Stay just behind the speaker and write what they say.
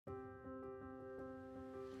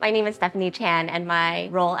My name is Stephanie Chan, and my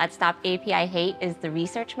role at Stop AAPI Hate is the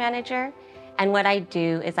research manager. And what I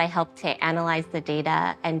do is I help to analyze the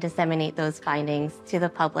data and disseminate those findings to the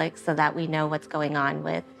public so that we know what's going on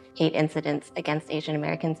with hate incidents against Asian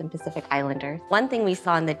Americans and Pacific Islanders. One thing we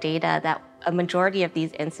saw in the data that a majority of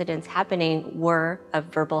these incidents happening were of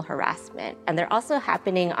verbal harassment. And they're also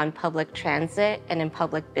happening on public transit and in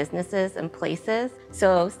public businesses and places.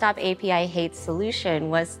 So Stop AAPI Hate's solution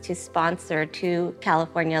was to sponsor 2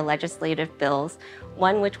 California legislative bills,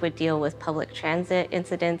 one which would deal with public transit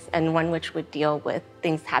incidents and one which would deal with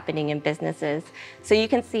things happening in businesses. So you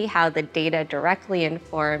can see how the data directly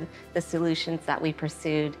informed the solutions that we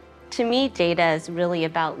pursued. To me, data is really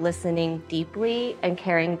about listening deeply and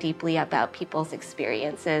caring deeply about people's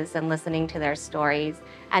experiences and listening to their stories.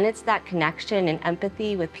 And it's that connection and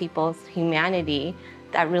empathy with people's humanity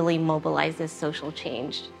that really mobilizes social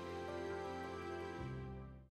change.